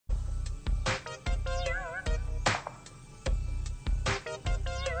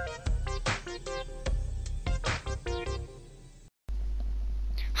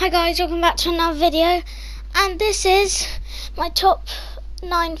Hi guys, welcome back to another video, and this is my top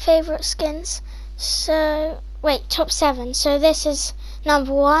 9 favourite skins. Top 7. So this is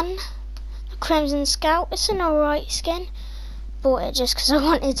number 1, the Crimson Scout. It's an alright skin. Bought it just because I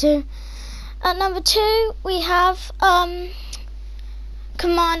wanted to. At number 2 we have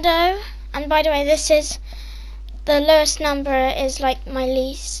Commando, and by the way, this is the lowest number is like my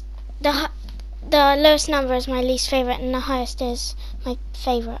least. The lowest number is my least favourite, and the highest is my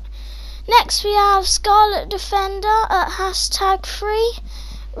favourite. Next we have Scarlet Defender at #3.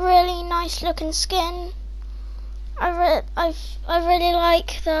 Really nice looking skin. I really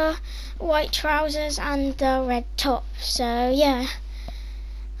like the white trousers and the red top, so yeah.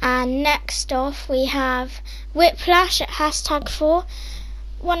 And next off we have Whiplash at #4.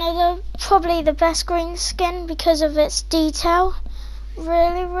 One of probably the best green skin because of its detail.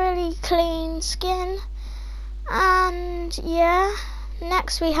 Really clean skin. And yeah,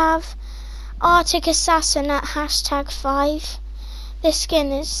 next we have Arctic Assassin at #5. This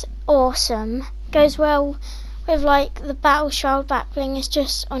skin is awesome. Goes well with like the Battle Shroud back bling. It's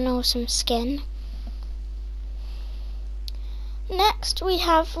just an awesome skin. Next we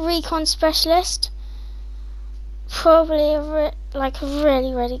have Recon Specialist. Probably a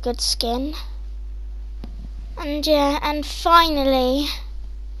really good skin. And yeah, and finally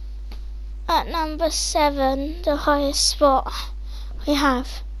at number 7, the highest spot, we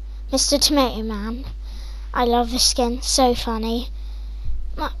have Mr. Tomato Man. I love this skin, so funny.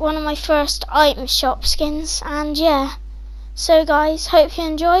 One of my first item shop skins, and yeah. So guys, hope you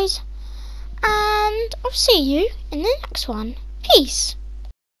enjoyed, and I'll see you in the next one. Peace.